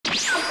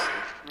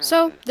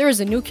So, there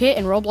is a new kit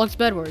in Roblox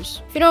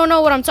Bedwars. If you don't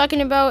know what I'm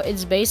talking about,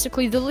 it's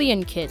basically the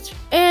Lian kit.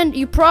 And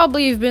you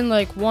probably have been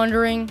like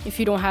wondering, if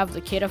you don't have the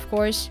kit of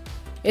course,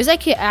 is that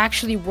kit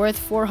actually worth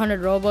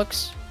 400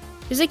 Robux?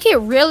 Is the kit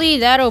really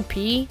that OP?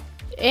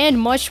 And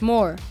much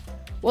more.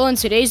 Well, in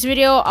today's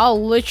video,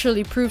 I'll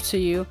literally prove to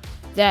you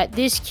that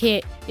this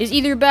kit is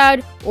either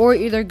bad or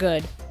either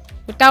good.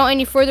 Without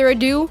any further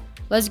ado,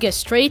 let's get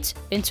straight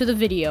into the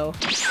video.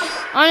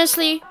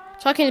 Honestly,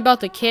 talking about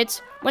the kit,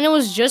 when it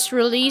was just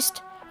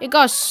released, it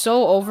got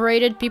so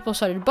overrated. People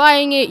started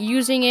buying it,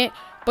 using it,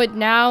 but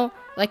now,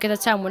 like at the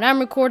time when I'm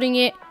recording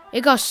it,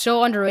 it got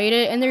so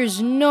underrated and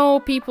there's no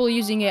people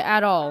using it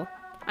at all.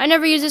 I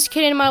never used this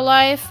kit in my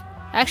life.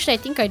 Actually, I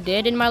think I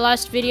did in my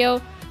last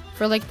video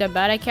for like the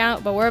bad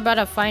account, but we're about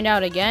to find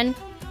out again,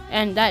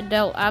 and that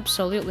dealt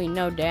absolutely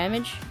no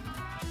damage.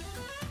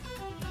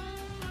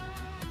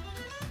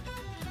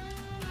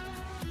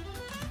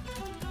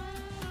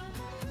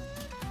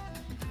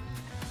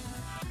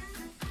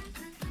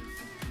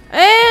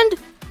 And,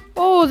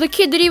 oh, the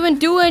kid didn't even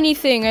do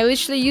anything. I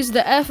literally used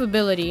the F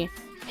ability.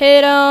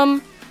 Hit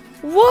him.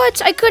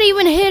 What? I couldn't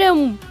even hit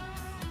him.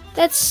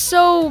 That's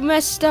so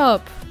messed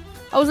up.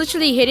 I was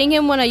literally hitting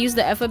him when I used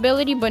the F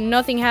ability, but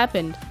nothing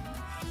happened.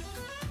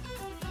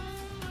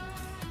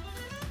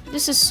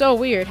 This is so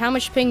weird. How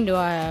much ping do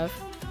I have?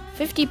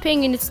 50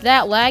 ping and it's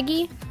that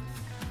laggy?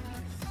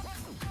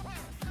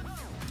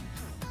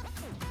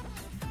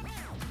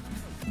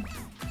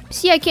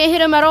 See, I can't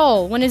hit him at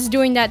all when it's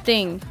doing that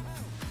thing.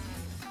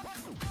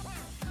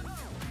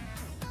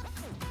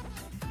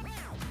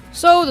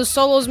 So the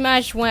solos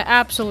match went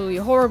absolutely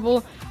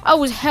horrible. I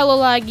was hella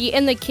laggy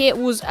and the kit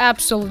was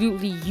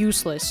absolutely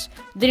useless.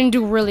 Didn't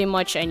do really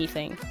much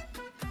anything.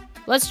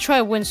 Let's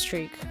try win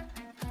streak.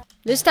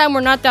 This time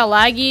we're not that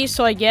laggy,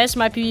 so I guess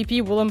my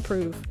PvP will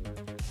improve.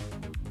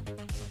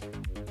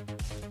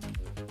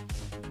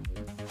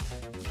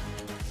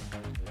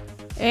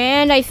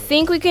 And I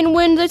think we can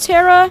win the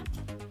Terra.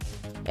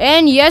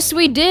 And yes,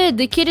 we did.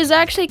 The kit is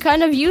actually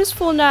kind of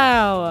useful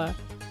now.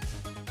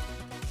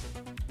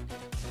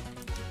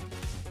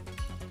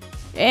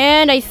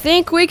 And I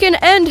think we can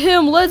end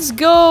him. Let's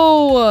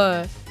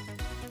go.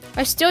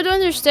 I still don't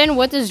understand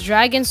what this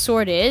dragon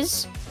sword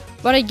is,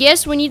 but I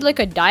guess we need like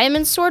a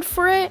diamond sword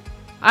for it.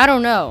 I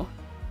don't know.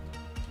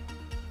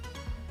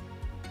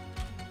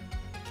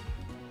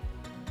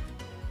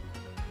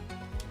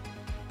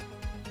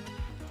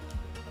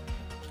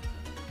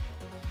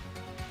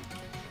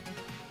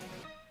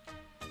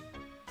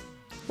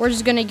 We're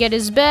just gonna get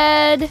his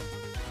bed.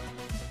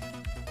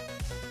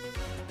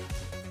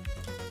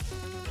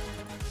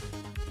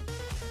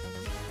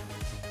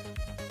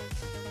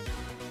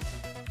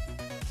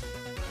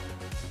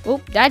 Oh,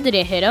 that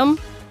didn't hit him.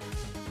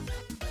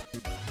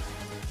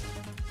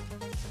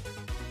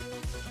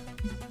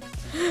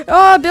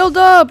 Ah, build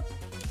up!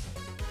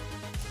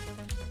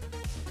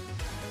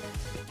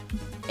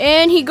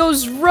 And he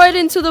goes right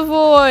into the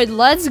void.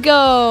 Let's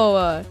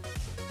go!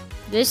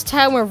 This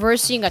time we're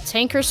versing a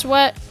tanker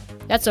sweat.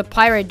 That's a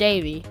pirate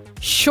Davy.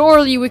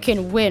 Surely we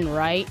can win,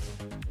 right?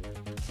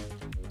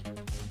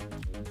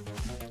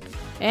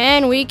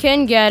 And we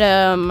can get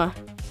him.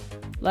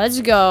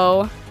 Let's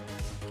go.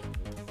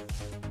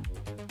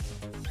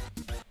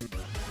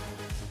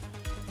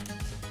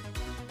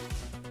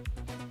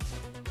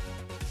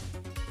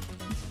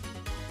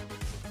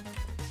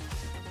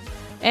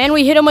 And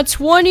we hit him a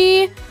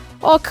 20.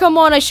 Oh, come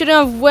on. I shouldn't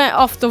have went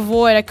off the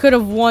void. I could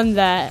have won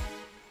that.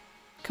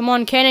 Come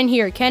on, cannon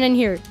here. Cannon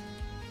here.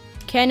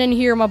 Cannon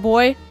here, my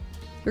boy.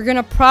 You're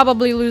gonna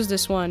probably lose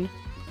this one.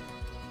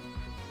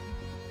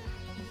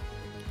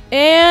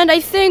 And I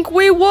think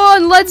we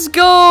won. Let's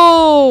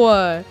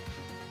go.